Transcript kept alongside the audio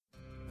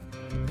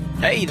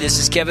Hey, this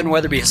is Kevin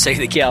Weatherby at Say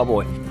the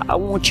Cowboy. I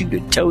want you to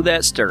toe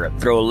that stirrup,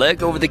 throw a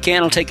leg over the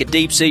cantle, take a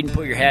deep seat, and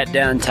put your hat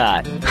down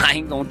tight. I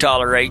ain't gonna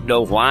tolerate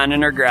no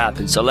whining or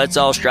griping, so let's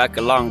all strike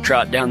a long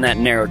trot down that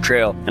narrow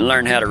trail and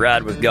learn how to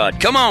ride with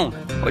God. Come on!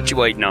 What you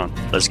waiting on?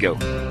 Let's go.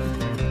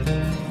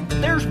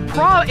 There's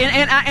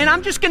and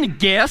I'm just going to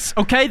guess,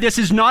 okay, this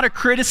is not a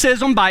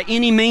criticism by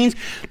any means.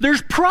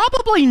 There's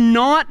probably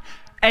not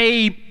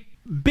a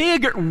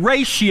big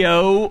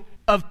ratio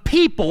of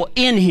people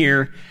in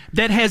here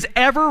that has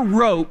ever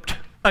roped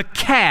a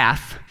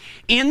calf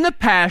in the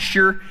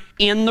pasture,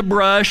 in the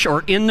brush,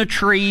 or in the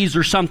trees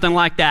or something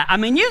like that. I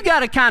mean, you got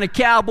to kind of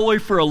cowboy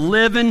for a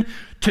living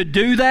to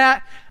do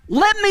that.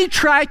 Let me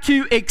try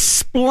to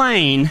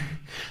explain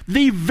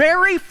the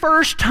very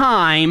first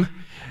time.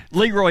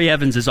 Leroy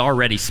Evans is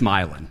already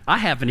smiling. I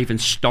haven't even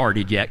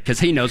started yet because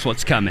he knows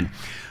what's coming.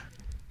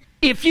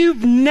 If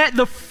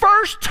the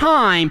first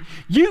time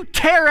you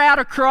tear out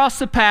across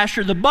the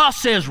pasture, the boss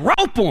says,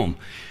 rope them.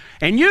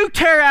 And you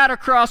tear out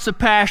across the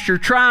pasture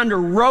trying to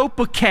rope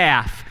a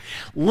calf.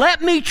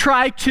 Let me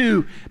try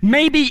to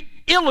maybe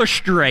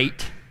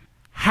illustrate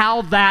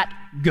how that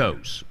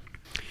goes.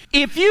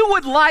 If you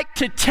would like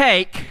to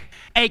take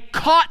a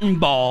cotton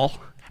ball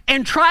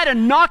and try to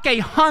knock a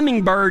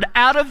hummingbird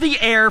out of the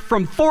air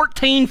from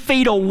 14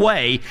 feet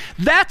away,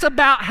 that's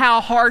about how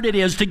hard it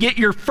is to get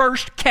your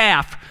first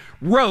calf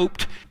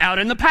roped out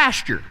in the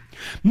pasture.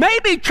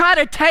 Maybe try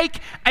to take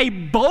a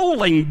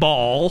bowling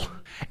ball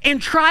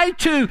and try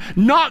to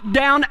knock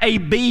down a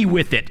bee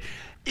with it.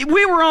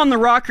 We were on the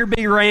Rocker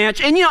Bee Ranch,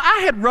 and,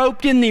 I had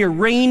roped in the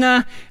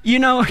arena.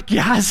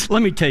 Guys,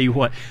 let me tell you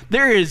what.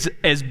 There is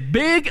as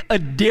big a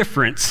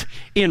difference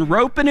in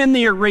roping in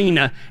the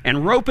arena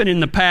and roping in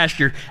the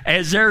pasture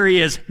as there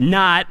is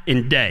night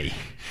and day.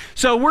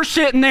 So we're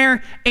sitting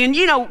there, and,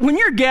 when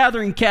you're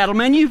gathering cattle,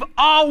 man, you've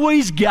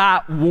always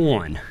got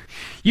one.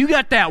 You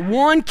got that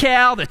one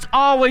cow that's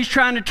always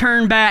trying to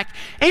turn back,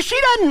 and she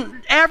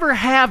doesn't ever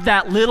have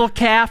that little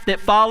calf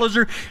that follows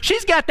her.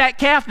 She's got that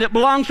calf that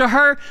belongs to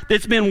her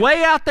that's been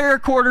way out there a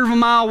quarter of a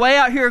mile, way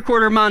out here a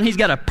quarter of a mile, and he's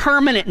got a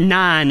permanent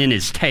 9 in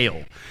his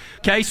tail.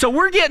 Okay, so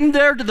we're getting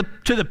there to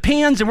the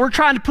pens, and we're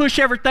trying to push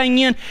everything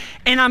in,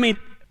 and I mean,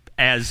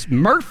 as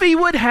Murphy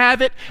would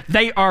have it,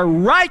 they are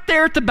right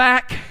there at the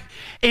back.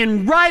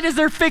 And right as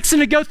they're fixing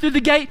to go through the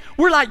gate,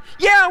 we're like,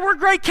 yeah, we're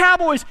great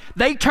cowboys.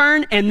 They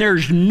turn, and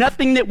there's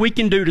nothing that we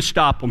can do to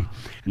stop them.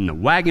 And the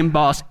wagon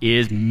boss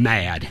is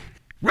mad.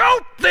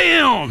 Rope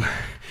them!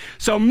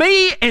 So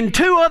me and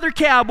 2 other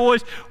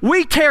cowboys,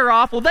 we tear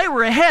off. Well, they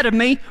were ahead of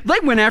me.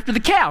 They went after the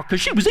cow because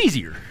she was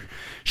easier.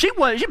 She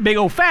was a big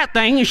old fat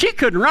thing, and she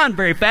couldn't run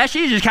very fast.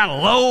 She was just kind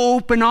of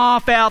loping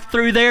off out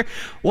through there.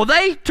 Well,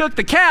 they took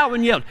the cow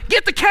and yelled,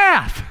 get the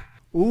calf!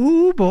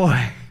 Ooh,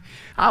 boy.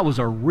 I was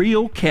a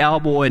real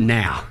cowboy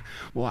now.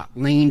 Well, I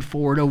leaned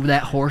forward over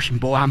that horse,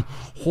 and boy, I'm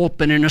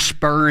whooping and a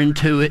spurring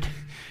to it.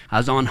 I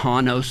was on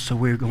Hanos, so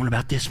we were going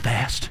about this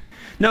fast.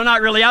 No,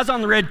 not really. I was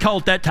on the Red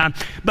Colt that time.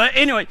 But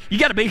anyway, you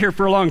got to be here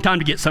for a long time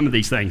to get some of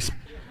these things.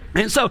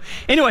 And so,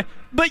 anyway,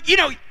 but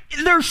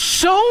there's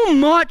so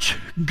much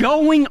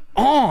going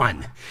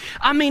on.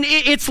 I mean,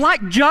 it's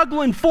like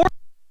juggling 4.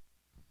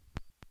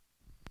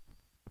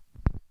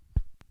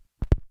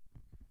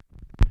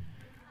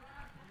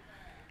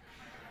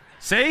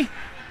 See?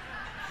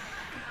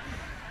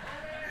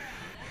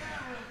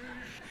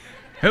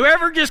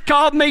 Whoever just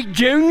called me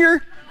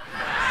Junior,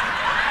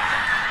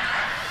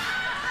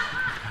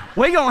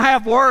 we gonna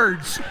have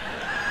words.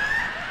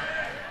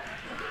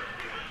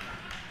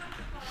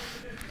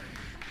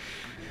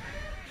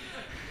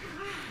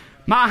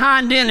 My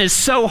hind end is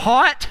so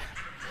hot,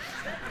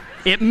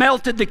 it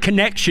melted the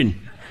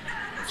connection.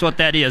 That's what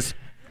that is.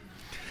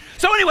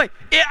 So anyway,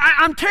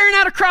 I'm tearing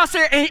out across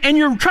there, and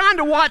you're trying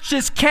to watch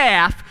this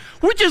calf,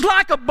 which is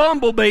like a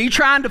bumblebee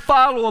trying to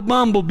follow a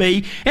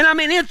bumblebee. And I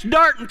mean, it's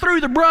darting through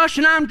the brush,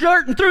 and I'm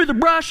darting through the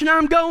brush, and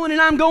I'm going,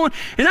 and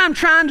I'm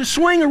trying to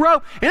swing a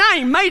rope, and I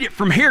ain't made it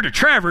from here to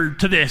Trevor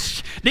to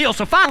this deal.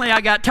 So finally, I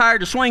got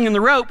tired of swinging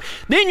the rope.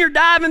 Then you're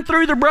diving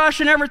through the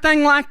brush and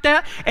everything like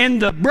that, and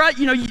the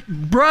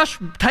brush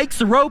takes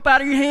the rope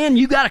out of your hand, and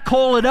you got to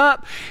coil it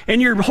up,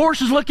 and your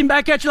horse is looking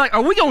back at you like,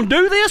 are we going to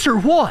do this or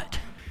what?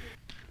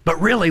 But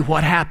really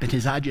what happened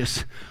is I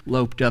just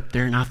loped up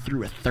there and I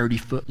threw a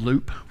 30-foot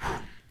loop.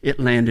 It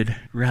landed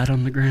right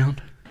on the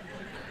ground.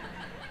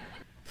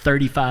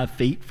 35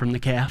 feet from the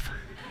calf.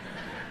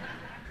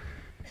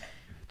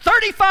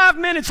 35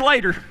 minutes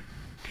later,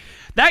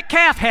 that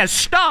calf has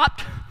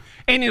stopped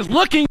and is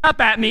looking up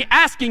at me,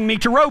 asking me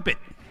to rope it.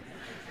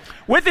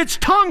 With its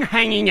tongue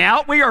hanging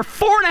out, we are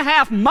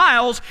 4.5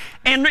 miles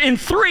and in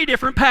 3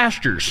 different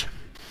pastures.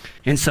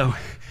 And so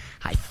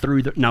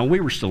we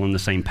were still in the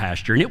same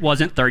pasture, and it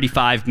wasn't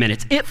 35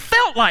 minutes. It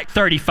felt like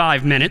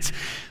 35 minutes.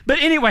 But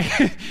anyway,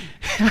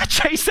 I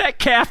chased that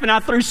calf, and I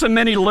threw so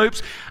many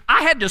loops,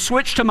 I had to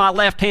switch to my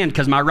left hand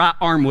because my right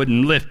arm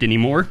wouldn't lift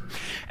anymore.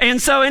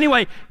 And so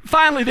anyway,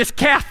 finally, this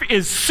calf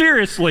is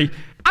seriously,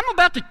 I'm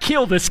about to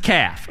kill this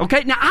calf,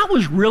 okay? Now, I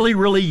was really,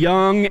 really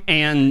young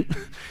and,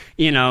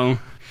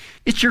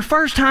 It's your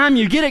first time,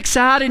 you get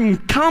excited,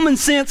 and common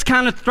sense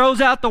kind of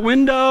throws out the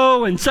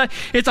window, and so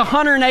it's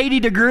 180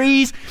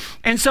 degrees.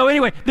 And so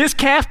anyway, this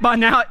calf by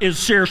now is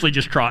seriously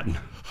just trotting.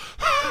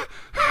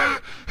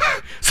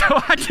 So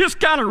I just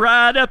kind of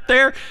ride up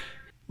there,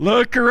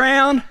 look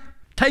around,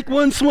 take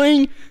one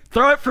swing,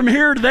 throw it from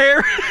here to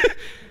there,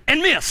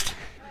 and missed.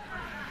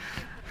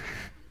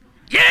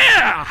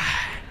 Yeah!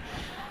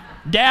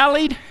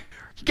 Dallied.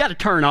 You got to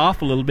turn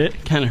off a little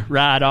bit, kind of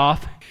ride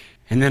off.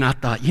 And then I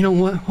thought, you know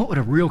what would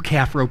a real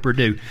calf roper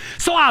do?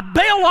 So I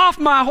bail off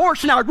my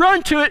horse and I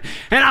run to it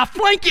and I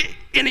flank it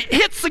and it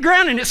hits the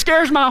ground and it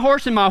scares my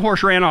horse and my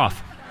horse ran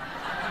off.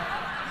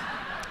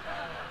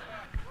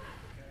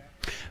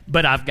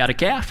 But I've got a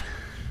calf.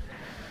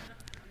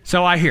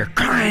 So I hear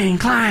clang,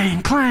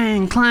 clang,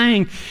 clang,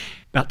 clang.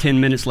 About 10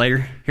 minutes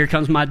later, here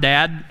comes my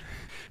dad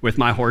with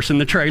my horse in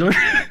the trailer.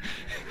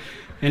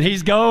 And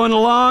he's going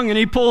along and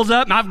he pulls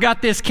up and I've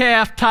got this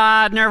calf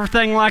tied and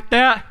everything like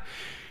that.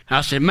 I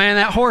said, man,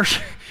 that horse,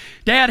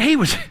 Dad, he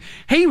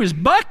was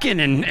bucking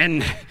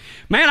and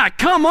man, I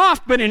come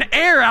off, but in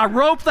air I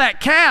roped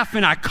that calf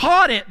and I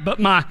caught it, but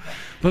my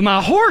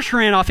horse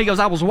ran off. He goes,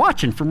 I was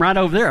watching from right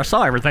over there. I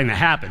saw everything that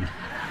happened.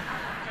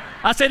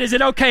 I said, is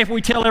it okay if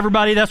we tell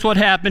everybody that's what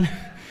happened?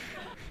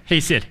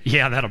 He said,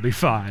 yeah, that'll be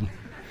fine.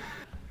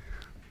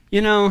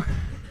 You know,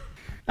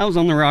 I was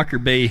on the Rocker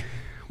Bee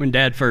when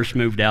Dad first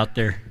moved out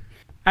there.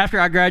 After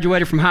I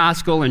graduated from high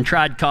school and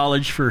tried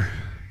college for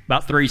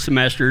about 3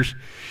 semesters,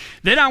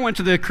 then I went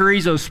to the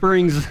Carrizo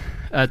Springs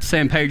at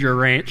San Pedro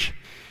Ranch.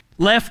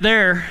 Left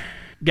there,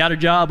 got a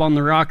job on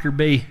the Rocker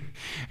Bee.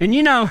 And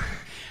you know,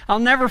 I'll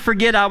never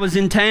forget I was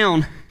in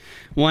town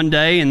one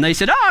day and they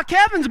said, oh,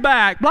 Kevin's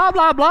back, blah,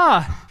 blah,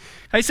 blah.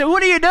 They said,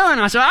 what are you doing?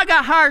 I said, I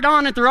got hired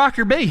on at the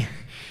Rocker Bee.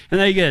 And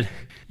they go,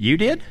 you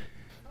did?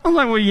 I was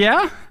like, well,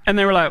 yeah. And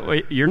they were like,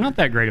 well, you're not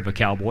that great of a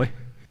cowboy.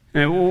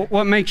 And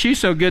what makes you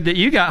so good that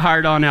you got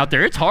hired on out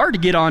there? It's hard to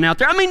get on out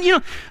there.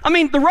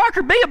 The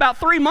Rocker Bee about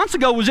 3 months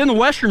ago was in the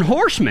Western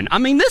Horsemen.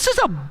 This is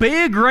a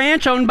big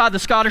ranch owned by the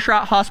Scottish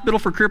Rite Hospital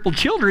for Crippled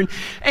Children,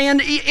 and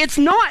it's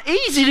not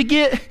easy to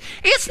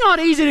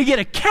get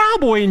a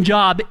cowboying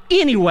job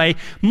anyway,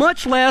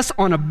 much less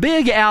on a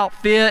big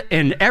outfit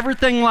and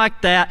everything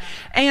like that.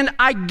 And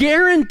I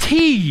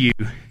guarantee you,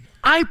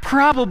 I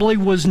probably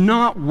was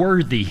not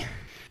worthy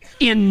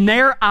in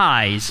their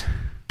eyes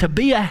to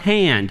be a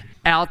hand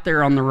out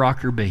there on the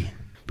Rocker Bee.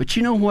 But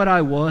you know what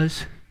I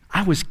was?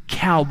 I was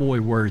cowboy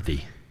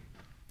worthy.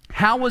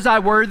 How was I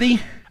worthy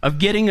of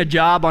getting a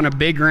job on a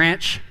big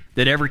ranch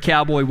that every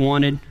cowboy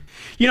wanted?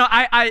 You know,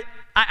 I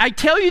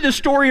tell you the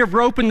story of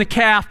roping the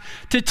calf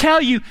to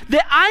tell you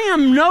that I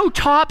am no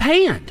top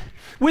hand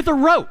with a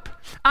rope.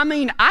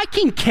 I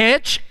can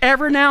catch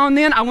every now and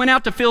then. I went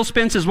out to Phil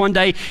Spence's one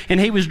day, and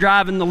he was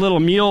driving the little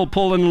mule,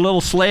 pulling the little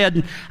sled,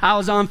 and I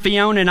was on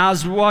Fiona, and I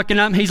was walking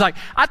up, and he's like,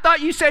 I thought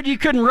you said you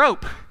couldn't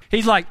rope.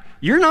 He's like,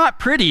 you're not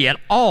pretty at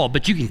all,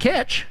 but you can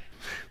catch.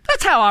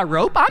 That's how I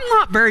rope. I'm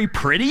not very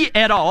pretty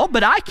at all,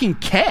 but I can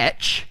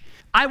catch.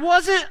 I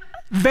wasn't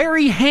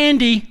very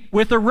handy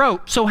with a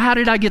rope, so how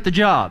did I get the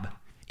job?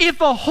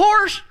 If a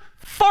horse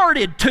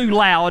farted too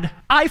loud,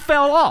 I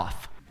fell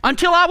off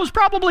until I was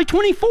probably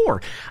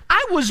 24.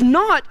 I was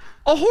not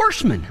a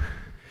horseman.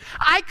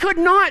 I could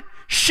not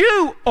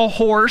shoe a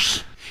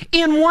horse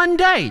in one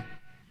day.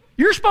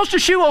 You're supposed to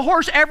shoe a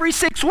horse every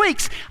 6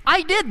 weeks.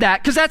 I did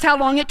that because that's how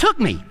long it took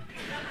me.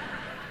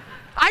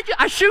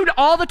 I shoot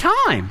all the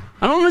time.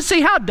 I don't want to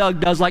see how Doug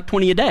does like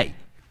 20 a day.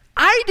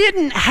 I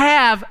didn't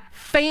have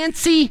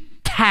fancy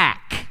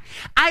tack.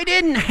 I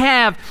didn't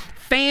have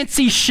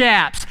fancy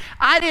shaps.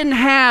 I didn't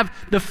have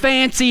the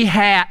fancy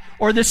hat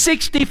or the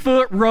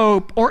 60-foot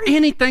rope or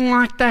anything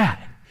like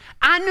that.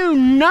 I knew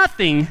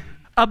nothing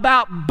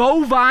about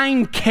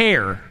bovine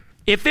care.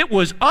 If it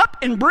was up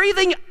and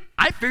breathing,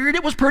 I figured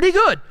it was pretty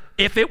good.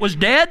 If it was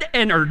dead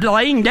or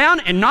laying down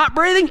and not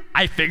breathing,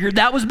 I figured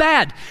that was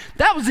bad.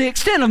 That was the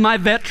extent of my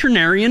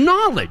veterinarian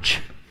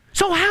knowledge.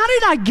 So how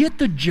did I get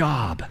the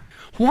job?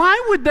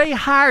 Why would they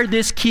hire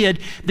this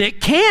kid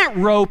that can't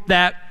rope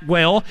that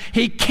well?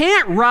 He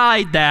can't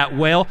ride that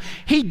well.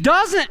 He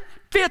doesn't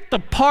fit the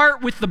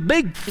part with the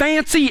big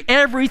fancy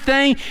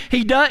everything.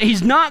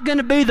 He's not going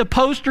to be the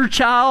poster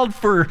child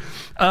for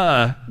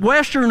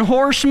Western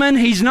Horseman.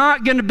 He's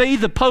not going to be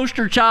the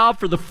poster child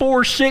for the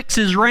 4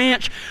 Sixes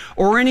Ranch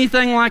or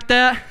anything like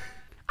that.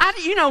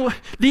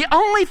 The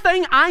only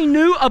thing I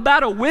knew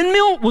about a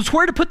windmill was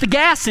where to put the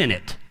gas in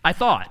it, I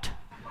thought.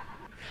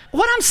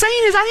 What I'm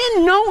saying is I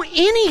didn't know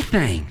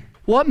anything.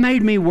 What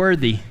made me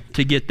worthy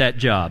to get that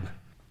job?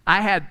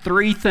 I had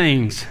 3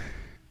 things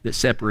that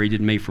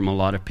separated me from a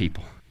lot of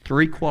people.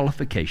 3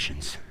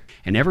 qualifications.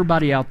 And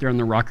everybody out there on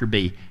the Rocker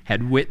Bee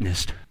had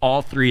witnessed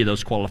all 3 of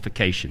those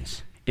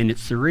qualifications. And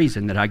it's the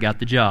reason that I got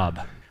the job.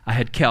 I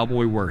had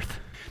cowboy worth.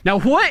 Now,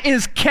 what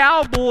is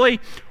cowboy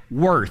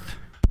worth?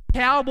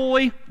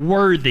 Cowboy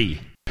worthy.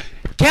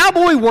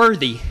 Cowboy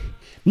worthy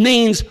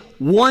means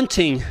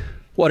wanting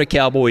what a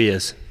cowboy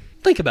is.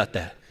 Think about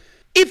that.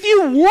 If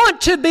you want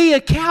to be a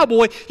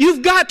cowboy,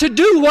 you've got to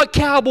do what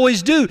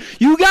cowboys do.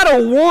 You got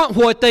to want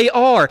what they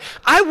are.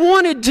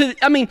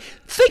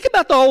 Think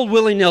about the old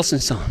Willie Nelson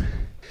song.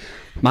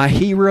 My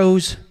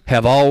heroes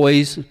have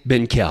always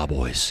been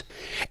cowboys.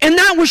 And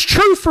that was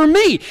true for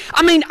me.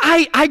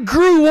 I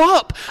grew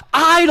up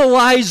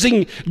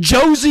idolizing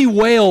Josie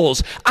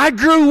Wales. I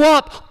grew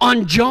up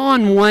on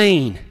John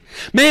Wayne.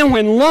 Man,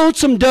 when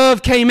Lonesome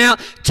Dove came out,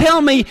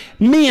 tell me,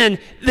 men,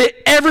 that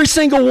every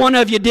single one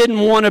of you didn't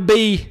want to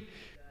be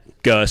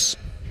Gus.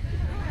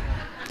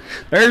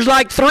 There's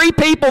like 3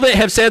 people that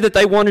have said that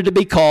they wanted to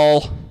be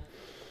Carl.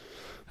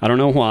 I don't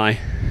know why.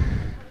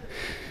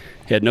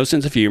 He had no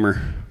sense of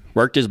humor.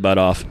 Worked his butt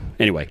off.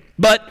 Anyway,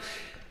 but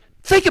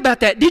think about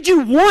that. Did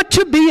you want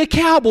to be a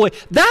cowboy?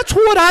 That's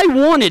what I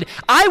wanted.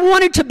 I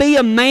wanted to be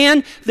a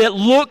man that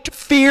looked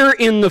fear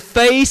in the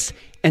face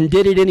and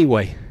did it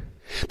anyway.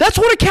 That's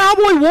what a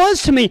cowboy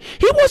was to me.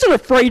 He wasn't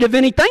afraid of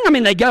anything.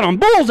 They got on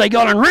bulls, they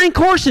got on rank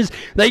horses,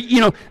 they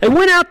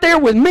went out there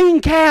with mean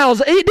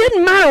cows. It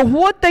didn't matter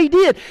what they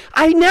did.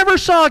 I never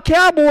saw a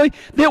cowboy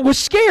that was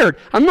scared.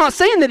 I'm not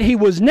saying that he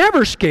was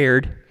never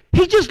scared.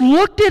 He just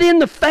looked it in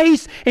the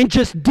face and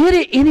just did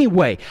it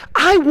anyway.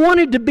 I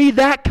wanted to be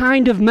that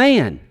kind of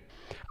man.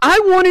 I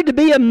wanted to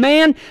be a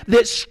man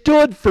that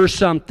stood for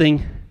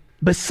something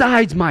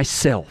besides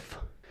myself.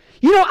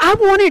 I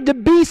wanted to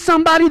be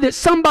somebody that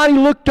somebody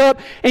looked up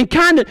and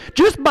kind of,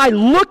 just by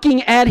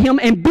looking at him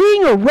and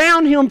being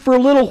around him for a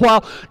little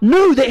while,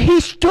 knew that he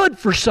stood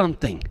for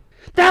something.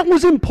 That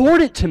was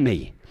important to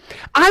me.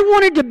 I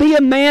wanted to be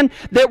a man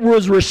that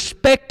was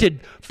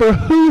respected for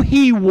who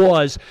he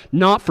was,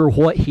 not for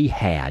what he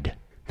had.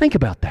 Think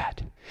about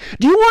that.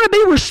 Do you want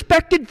to be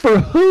respected for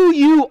who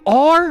you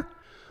are?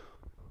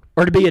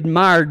 Or to be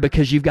admired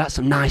because you've got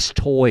some nice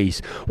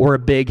toys or a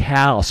big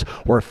house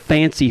or a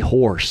fancy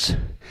horse?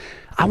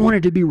 I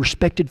wanted to be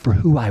respected for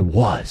who I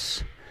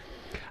was.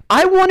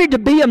 I wanted to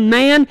be a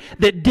man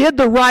that did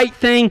the right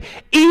thing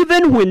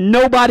even when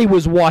nobody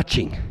was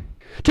watching.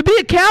 To be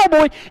a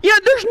cowboy,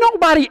 there's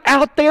nobody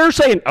out there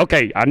saying,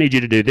 okay, I need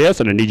you to do this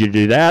and I need you to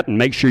do that and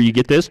make sure you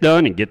get this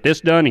done and get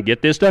this done and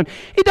get this done.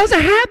 It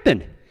doesn't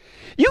happen.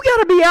 You got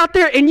to be out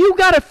there and you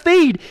got to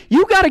feed.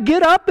 You got to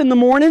get up in the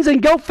mornings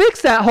and go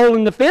fix that hole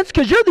in the fence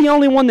because you're the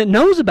only one that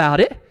knows about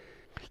it.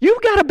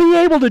 You've got to be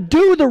able to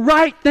do the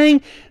right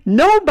thing.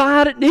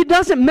 It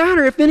doesn't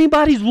matter if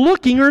anybody's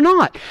looking or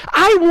not.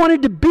 I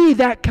wanted to be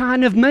that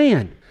kind of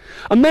man.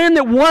 A man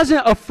that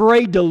wasn't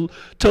afraid to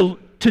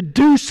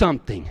do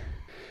something.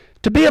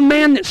 To be a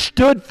man that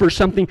stood for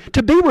something.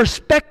 To be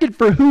respected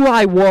for who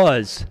I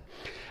was.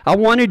 I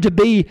wanted to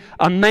be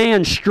a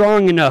man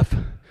strong enough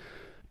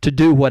to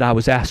do what I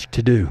was asked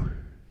to do.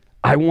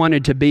 I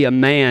wanted to be a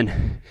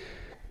man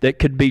that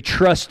could be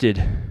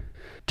trusted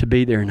to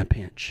be there in a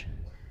pinch.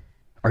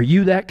 Are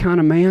you that kind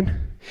of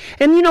man?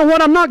 And you know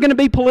what? I'm not going to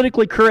be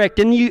politically correct.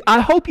 And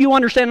I hope you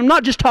understand, I'm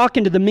not just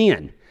talking to the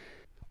men.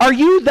 Are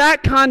you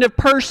that kind of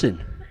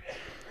person?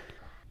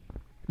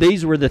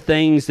 These were the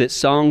things that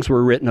songs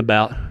were written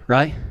about,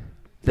 right?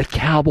 The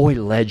cowboy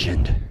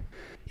legend.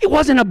 It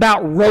wasn't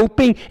about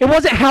roping. It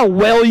wasn't how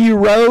well you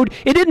rode.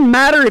 It didn't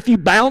matter if you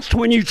bounced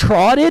when you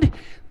trotted.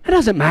 That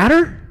doesn't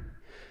matter.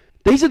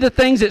 These are the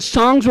things that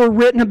songs were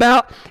written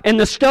about and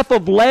the stuff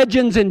of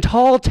legends and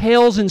tall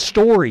tales and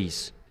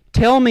stories.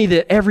 Tell me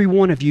that every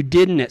one of you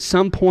didn't at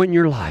some point in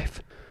your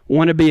life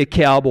want to be a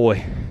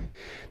cowboy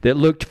that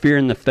looked fear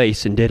in the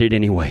face and did it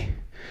anyway.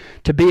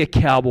 To be a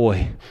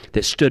cowboy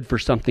that stood for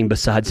something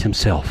besides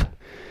himself.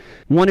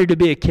 Wanted to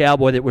be a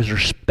cowboy that was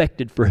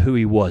respected for who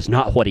he was,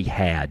 not what he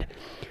had.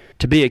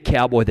 To be a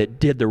cowboy that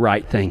did the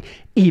right thing,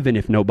 even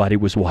if nobody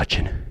was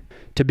watching.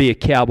 To be a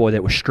cowboy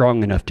that was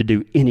strong enough to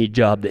do any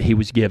job that he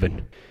was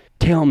given.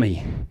 Tell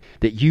me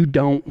that you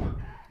don't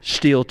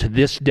still to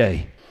this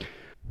day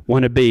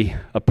want to be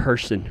a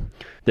person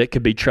that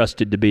could be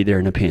trusted to be there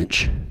in a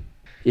pinch.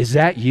 Is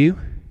that you?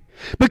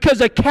 Because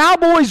a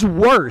cowboy's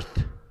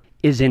worth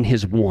is in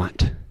his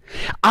want.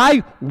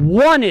 I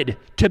wanted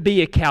to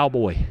be a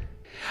cowboy.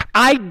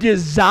 I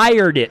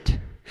desired it.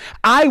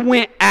 I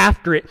went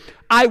after it.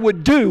 I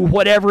would do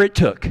whatever it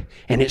took.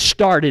 And it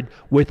started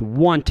with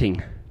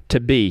wanting to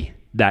be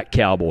that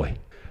cowboy.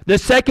 The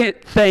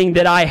second thing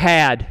that I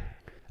had,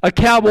 a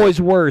cowboy's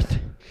worth,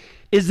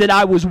 is that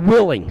I was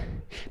willing.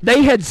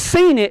 They had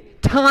seen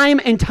it time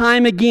and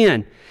time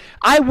again.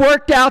 I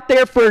worked out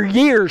there for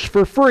years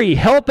for free,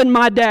 helping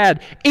my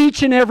dad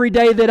each and every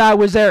day that I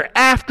was there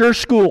after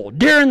school,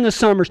 during the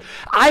summers.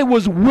 I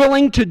was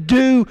willing to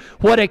do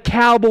what a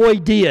cowboy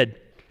did.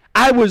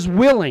 I was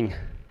willing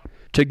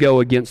to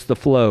go against the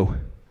flow.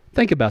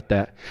 Think about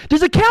that.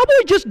 Does a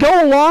cowboy just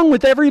go along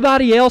with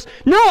everybody else?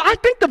 No, I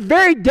think the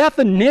very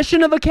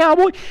definition of a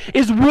cowboy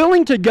is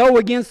willing to go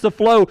against the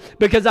flow,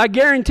 because I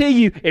guarantee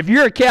you, if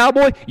you're a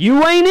cowboy,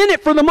 you ain't in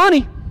it for the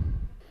money.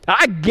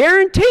 I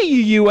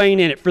guarantee you ain't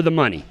in it for the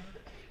money.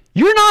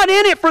 You're not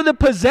in it for the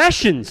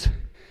possessions.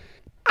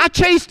 I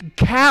chased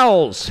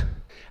cows.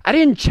 I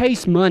didn't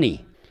chase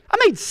money. I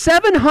made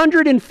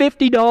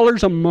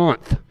 $750 a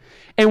month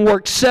and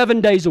worked 7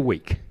 days a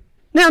week.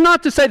 Now,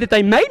 not to say that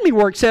they made me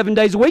work 7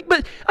 days a week,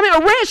 but I mean,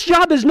 a ranch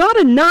job is not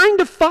a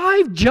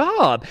 9-to-5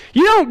 job.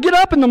 You don't get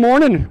up in the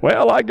morning,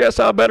 well, I guess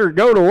I better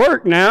go to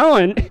work now.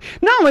 And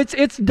no,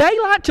 it's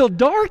daylight till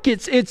dark.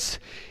 It's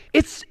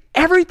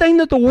everything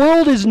that the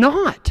world is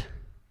not.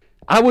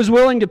 I was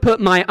willing to put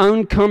my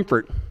own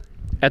comfort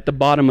at the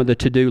bottom of the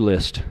to-do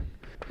list.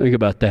 Think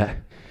about that.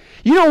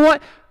 You know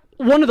what?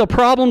 One of the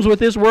problems with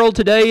this world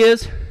today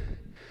is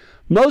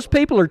most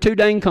people are too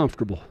dang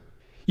comfortable.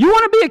 You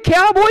want to be a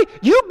cowboy?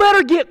 You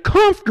better get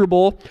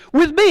comfortable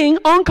with being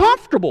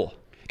uncomfortable.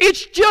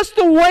 It's just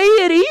the way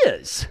it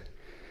is.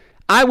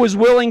 I was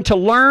willing to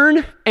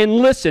learn and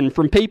listen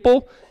from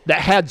people that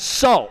had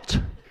salt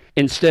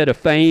instead of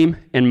fame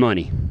and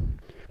money.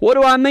 What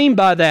do I mean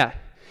by that?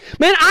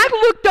 Man,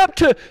 I looked up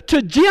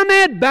to Jim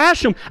Ed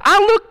Basham. I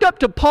looked up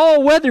to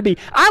Paul Weatherby.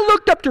 I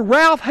looked up to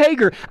Ralph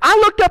Hager. I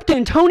looked up to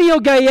Antonio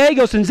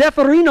Gallegos and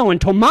Zeferino and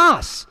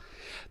Tomas.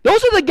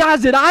 Those are the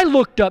guys that I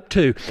looked up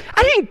to.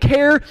 I didn't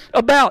care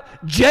about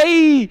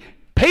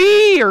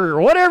J.P. or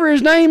whatever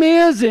his name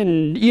is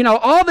and,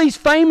 all these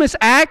famous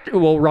actors.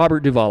 Well,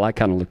 Robert Duvall, I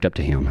kind of looked up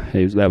to him.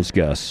 That was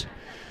Gus.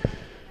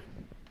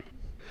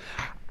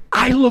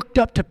 I looked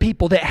up to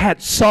people that had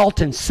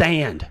salt and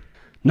sand,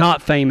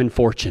 not fame and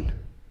fortune.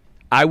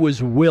 I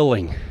was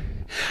willing.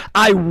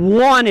 I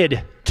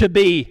wanted to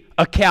be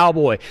a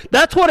cowboy.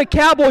 That's what a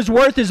cowboy's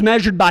worth is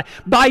measured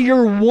by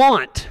your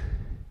want.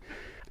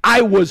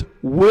 I was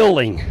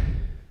willing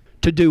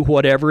to do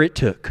whatever it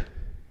took.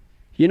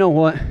 You know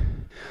what?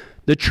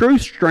 The true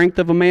strength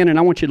of a man, and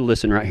I want you to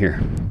listen right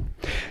here.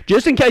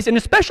 Just in case, and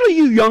especially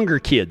you younger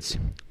kids,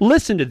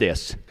 listen to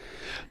this.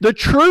 The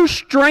true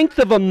strength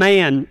of a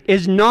man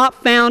is not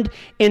found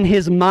in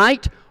his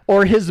might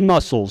or his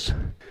muscles,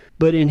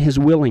 but in his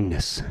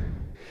willingness.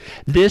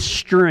 This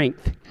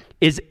strength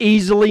is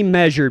easily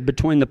measured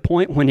between the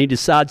point when he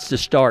decides to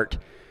start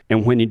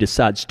and when he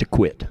decides to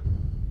quit.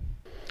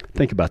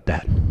 Think about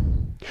that.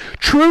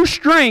 True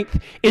strength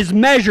is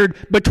measured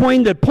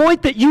between the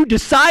point that you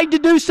decide to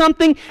do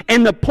something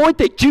and the point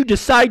that you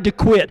decide to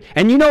quit.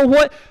 And you know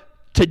what?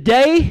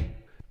 Today,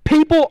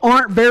 people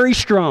aren't very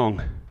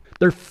strong.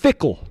 They're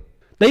fickle.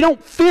 They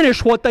don't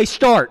finish what they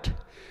start.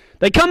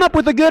 They come up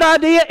with a good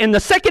idea, and the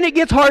second it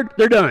gets hard,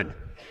 they're done.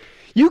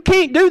 You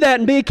can't do that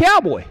and be a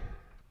cowboy.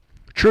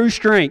 True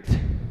strength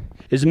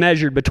is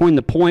measured between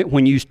the point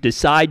when you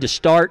decide to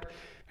start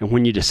and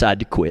when you decide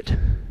to quit.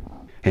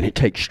 And it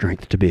takes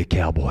strength to be a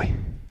cowboy.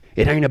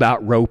 It ain't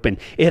about roping.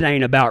 It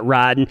ain't about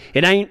riding.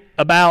 It ain't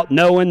about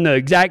knowing the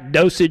exact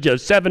dosage of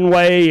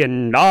 7-way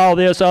and all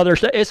this other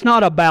stuff. It's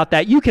not about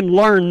that. You can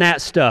learn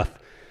that stuff.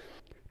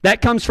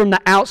 That comes from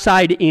the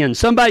outside in.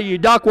 Somebody,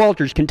 Doc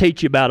Walters, can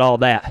teach you about all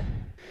that.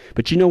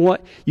 But you know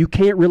what? You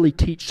can't really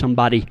teach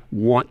somebody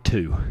want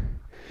to.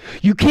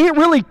 You can't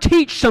really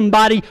teach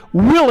somebody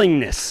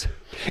willingness.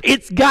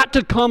 It's got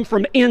to come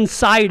from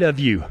inside of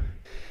you.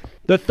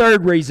 The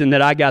third reason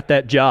that I got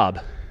that job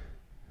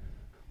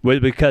was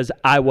because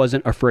I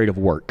wasn't afraid of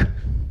work.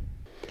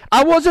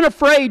 I wasn't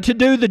afraid to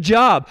do the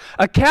job.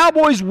 A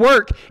cowboy's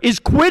work is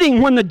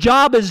quitting when the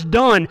job is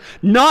done,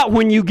 not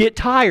when you get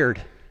tired.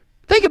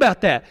 Think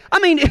about that. I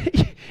mean,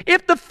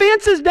 if the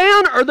fence is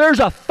down or there's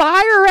a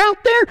fire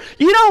out there,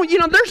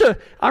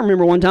 I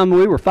remember one time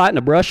we were fighting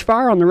a brush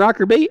fire on the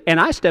Rocker Beat, and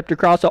I stepped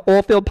across an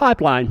oil field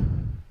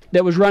pipeline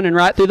that was running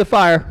right through the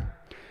fire.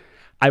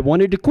 I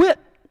wanted to quit.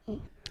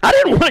 I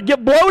didn't want to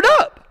get blown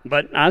up,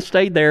 but I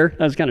stayed there.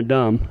 That was kind of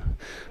dumb.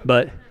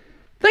 But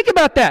think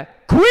about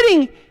that.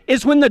 Quitting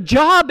is when the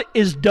job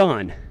is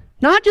done,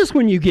 not just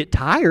when you get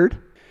tired.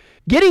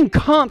 Getting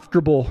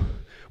comfortable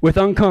with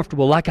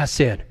uncomfortable, like I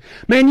said.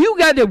 Man, you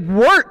got to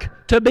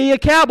work to be a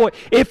cowboy.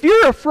 If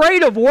you're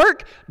afraid of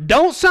work,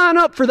 don't sign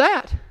up for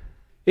that.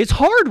 It's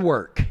hard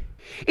work.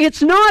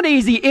 It's not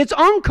easy. It's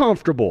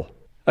uncomfortable.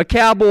 A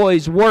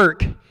cowboy's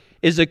work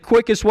is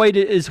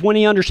when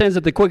he understands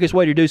that the quickest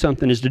way to do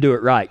something is to do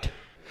it right.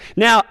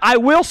 Now, I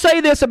will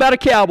say this about a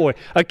cowboy.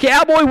 A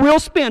cowboy will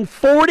spend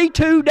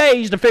 42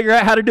 days to figure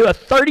out how to do a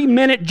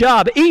 30-minute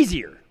job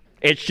easier.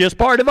 It's just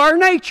part of our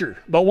nature.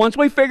 But once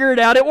we figure it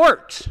out, it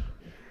works.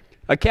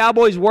 A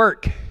cowboy's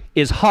work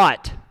is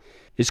hot,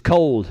 it's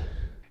cold,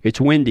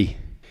 it's windy,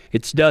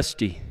 it's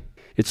dusty,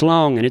 it's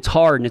long, and it's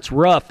hard, and it's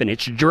rough, and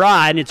it's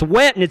dry, and it's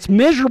wet, and it's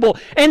miserable,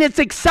 and it's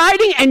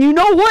exciting, and you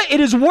know what?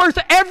 It is worth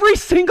every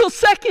single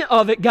second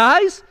of it,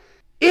 guys.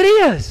 It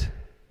is.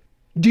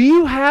 Do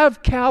you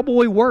have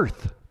cowboy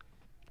worth?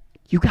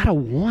 You got to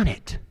want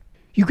it.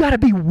 You got to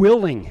be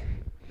willing,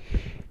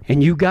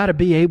 and you got to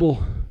be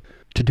able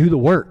to do the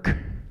work.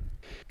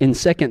 In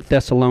 2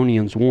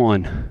 Thessalonians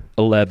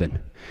 1:11,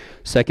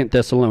 2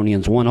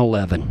 Thessalonians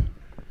 1:11,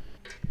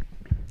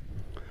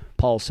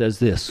 Paul says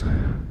this,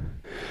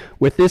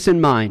 "With this in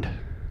mind,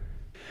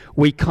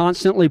 we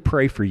constantly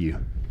pray for you,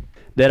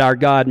 that our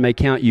God may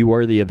count you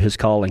worthy of his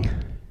calling."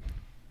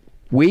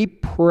 We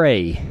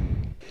pray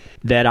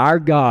that our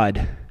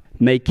God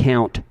may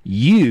count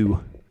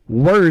you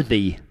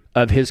worthy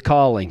of his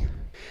calling.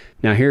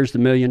 Now here's the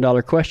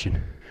 $1,000,000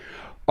 question.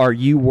 Are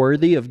you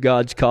worthy of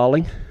God's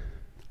calling?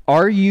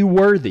 Are you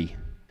worthy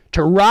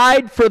to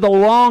ride for the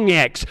long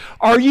X?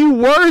 Are you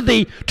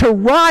worthy to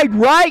ride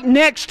right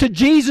next to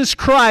Jesus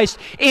Christ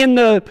in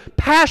the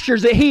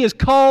pastures that He has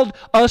called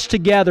us to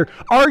gather?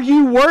 Are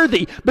you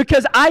worthy?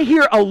 Because I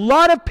hear a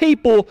lot of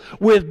people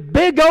with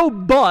big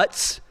old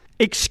butts,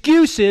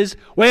 excuses.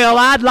 Well,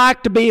 I'd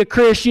like to be a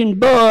Christian,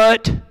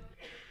 but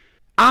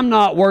I'm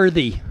not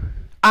worthy.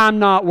 I'm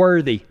not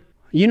worthy.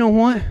 You know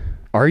what?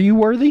 Are you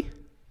worthy?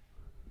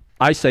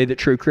 I say that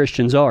true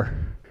Christians are.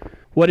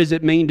 What does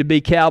it mean to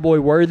be cowboy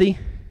worthy?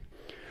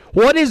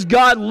 What is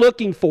God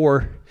looking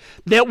for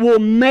that will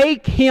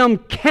make Him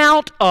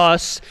count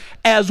us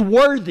as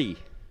worthy?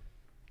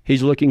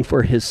 He's looking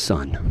for His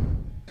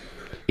Son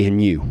in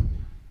you.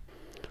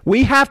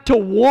 We have to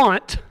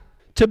want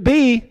to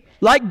be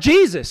like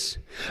Jesus.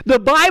 The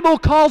Bible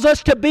calls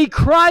us to be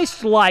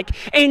Christ-like,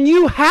 and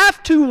you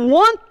have to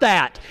want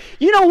that.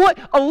 You know what?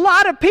 A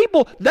lot of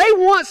people, they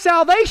want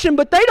salvation,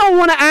 but they don't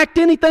want to act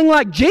anything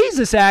like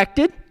Jesus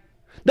acted.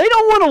 They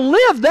don't want to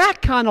live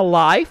that kind of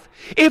life.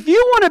 If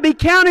you want to be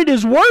counted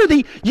as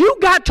worthy, you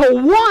got to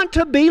want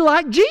to be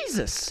like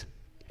Jesus.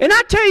 And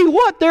I tell you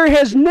what, there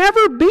has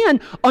never been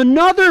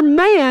another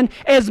man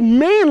as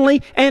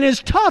manly and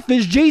as tough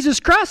as Jesus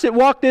Christ that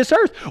walked this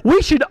earth.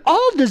 We should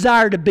all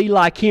desire to be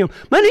like Him.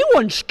 Man, He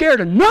wasn't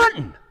scared of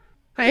nothing.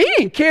 He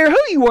didn't care who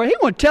you were. He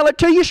wanted to tell it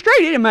to you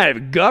straight. It didn't matter if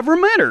it was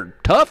government or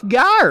tough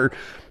guy or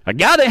a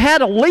guy that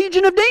had a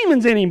legion of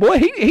demons in him. Boy,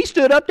 he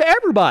stood up to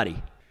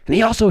everybody. And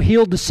He also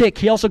healed the sick.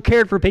 He also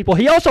cared for people.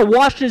 He also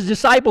washed His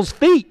disciples'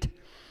 feet.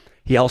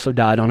 He also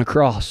died on a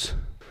cross.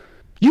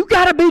 You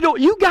got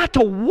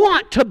to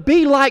want to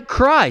be like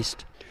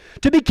Christ.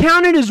 To be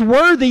counted as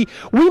worthy,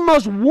 we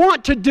must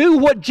want to do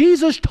what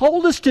Jesus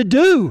told us to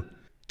do.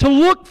 To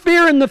look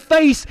fear in the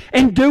face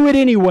and do it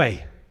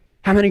anyway.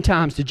 How many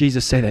times did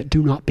Jesus say that?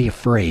 Do not be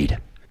afraid.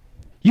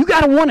 You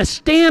got to want to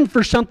stand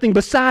for something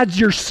besides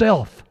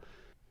yourself.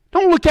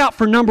 Don't look out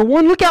for number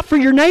one. Look out for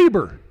your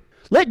neighbor.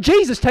 Let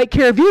Jesus take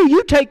care of you.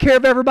 You take care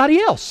of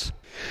everybody else.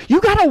 You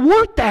got to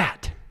want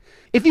that.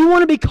 If you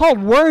want to be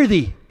called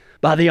worthy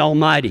by the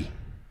Almighty.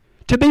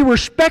 To be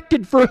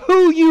respected for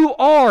who you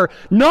are,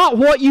 not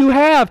what you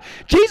have.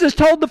 Jesus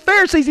told the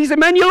Pharisees, He said,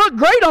 man, you look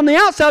great on the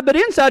outside, but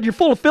inside you're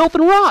full of filth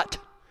and rot.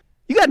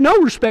 You got no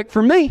respect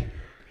for me.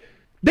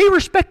 Be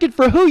respected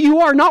for who you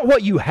are, not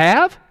what you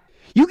have.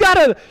 You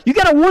gotta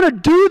want to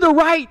do the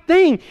right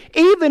thing,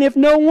 even if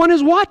no one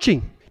is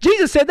watching.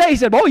 Jesus said that. He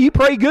said, you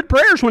pray good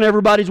prayers when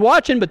everybody's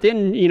watching, but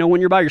then, when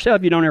you're by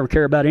yourself, you don't ever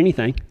care about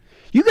anything.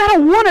 You got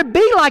to want to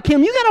be like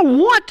Him. You got to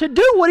want to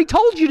do what He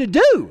told you to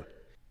do.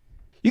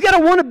 You got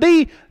to want to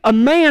be a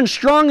man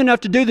strong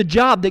enough to do the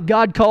job that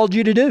God called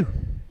you to do.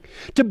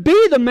 To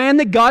be the man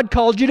that God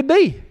called you to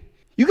be.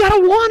 You got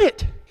to want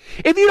it.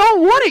 If you don't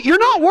want it, you're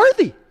not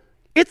worthy.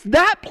 It's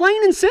that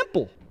plain and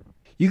simple.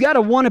 You got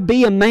to want to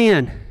be a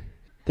man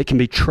that can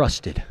be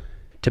trusted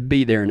to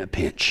be there in a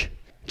pinch.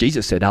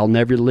 Jesus said, I'll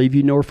never leave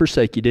you nor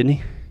forsake you, didn't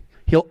He?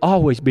 He'll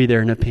always be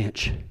there in a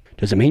pinch.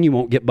 Doesn't mean you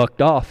won't get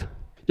bucked off.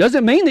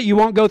 Doesn't mean that you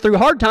won't go through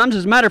hard times.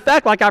 As a matter of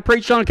fact, like I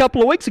preached on a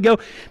couple of weeks ago,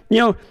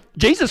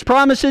 Jesus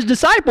promised His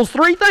disciples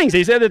 3 things.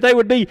 He said that they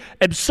would be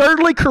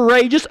absurdly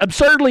courageous,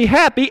 absurdly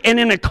happy, and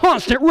in a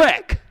constant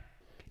wreck.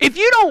 If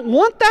you don't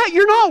want that,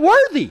 you're not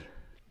worthy.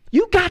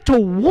 You got to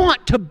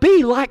want to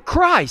be like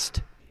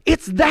Christ.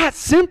 It's that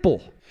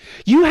simple.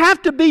 You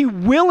have to be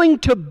willing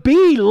to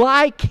be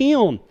like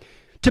Him.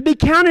 To be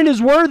counted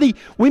as worthy,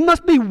 we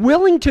must be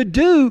willing to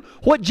do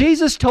what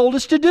Jesus told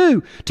us to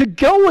do. To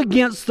go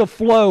against the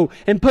flow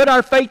and put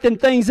our faith in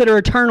things that are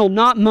eternal,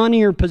 not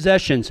money or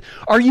possessions.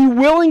 Are you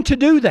willing to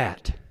do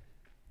that?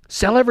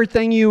 Sell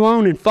everything you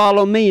own and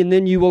follow me, and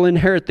then you will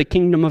inherit the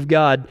kingdom of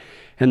God.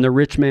 And the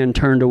rich man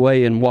turned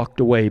away and walked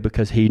away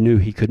because he knew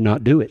he could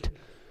not do it.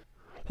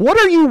 What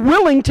are you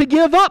willing to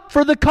give up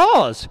for the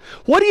cause?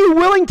 What are you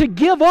willing to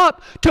give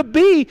up to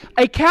be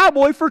a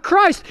cowboy for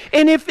Christ?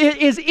 And if it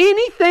is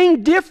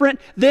anything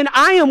different than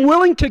I am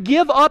willing to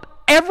give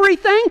up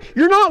everything,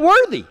 you're not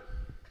worthy.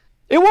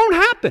 It won't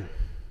happen.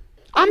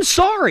 I'm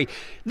sorry.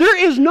 There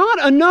is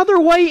not another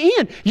way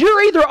in.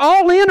 You're either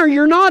all in or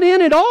you're not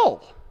in at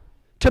all.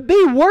 To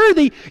be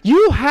worthy,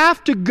 you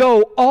have to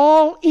go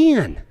all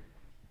in.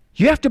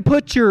 You have to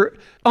put your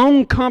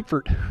own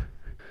comfort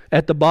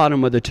at the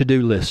bottom of the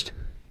to-do list.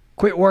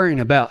 Quit worrying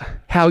about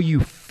how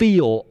you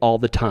feel all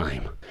the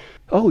time.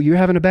 Oh, you're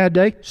having a bad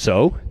day?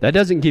 So? That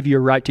doesn't give you a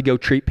right to go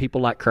treat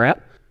people like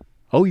crap.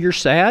 Oh, you're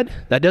sad?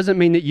 That doesn't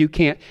mean that you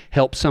can't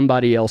help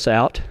somebody else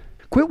out.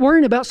 Quit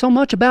worrying about so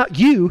much about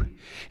you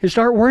and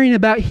start worrying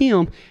about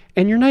Him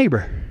and your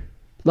neighbor.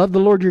 Love the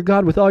Lord your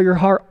God with all your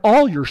heart,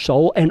 all your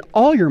soul, and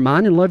all your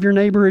mind, and love your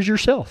neighbor as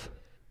yourself.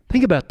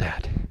 Think about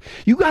that.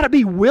 You got to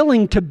be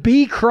willing to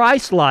be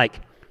Christ-like.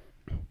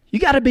 You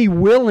got to be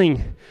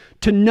willing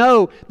to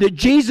know that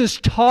Jesus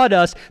taught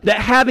us that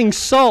having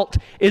salt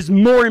is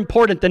more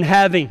important than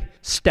having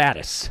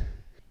status.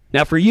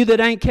 Now, for you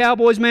that ain't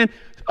cowboys, man,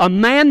 a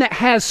man that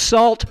has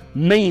salt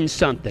means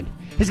something.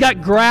 He's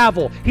got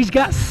gravel. He's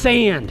got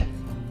sand.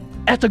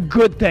 That's a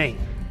good thing.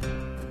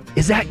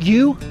 Is that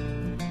you?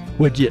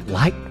 Would you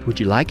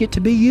like it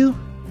to be you?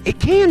 It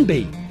can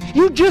be.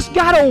 You just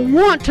got to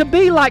want to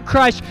be like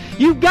Christ.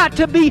 You've got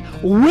to be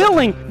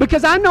willing,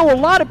 because I know a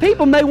lot of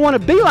people may want to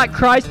be like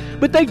Christ,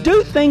 but they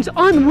do things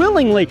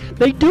unwillingly.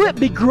 They do it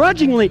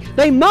begrudgingly.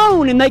 They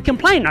moan and they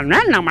complain all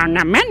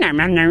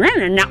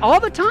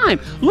the time.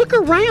 Look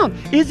around.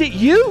 Is it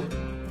you?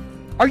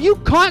 Are you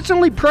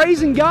constantly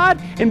praising God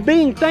and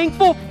being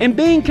thankful and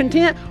being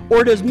content?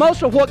 Or does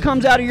most of what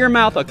comes out of your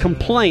mouth a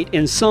complaint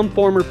in some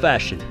form or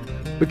fashion?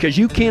 Because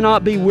you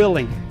cannot be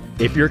willing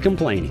if you're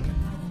complaining.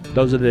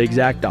 Those are the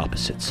exact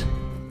opposites.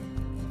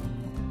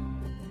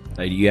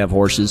 Hey, do you have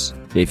horses?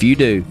 If you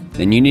do,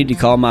 then you need to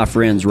call my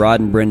friends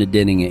Rod and Brenda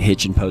Denning at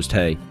Hitchin' Post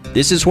Hay.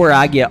 This is where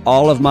I get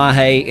all of my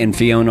hay, and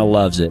Fiona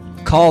loves it.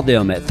 Call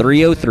them at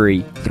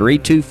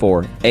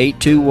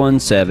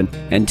 303-324-8217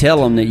 and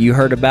tell them that you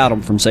heard about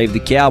them from Save the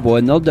Cowboy,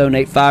 and they'll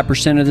donate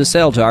 5% of the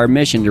sale to our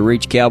mission to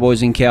reach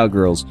cowboys and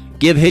cowgirls.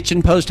 Give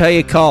Hitchin' Post Hay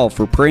a call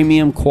for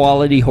premium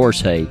quality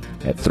horse hay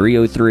at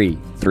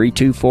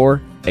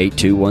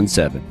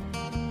 303-324-8217.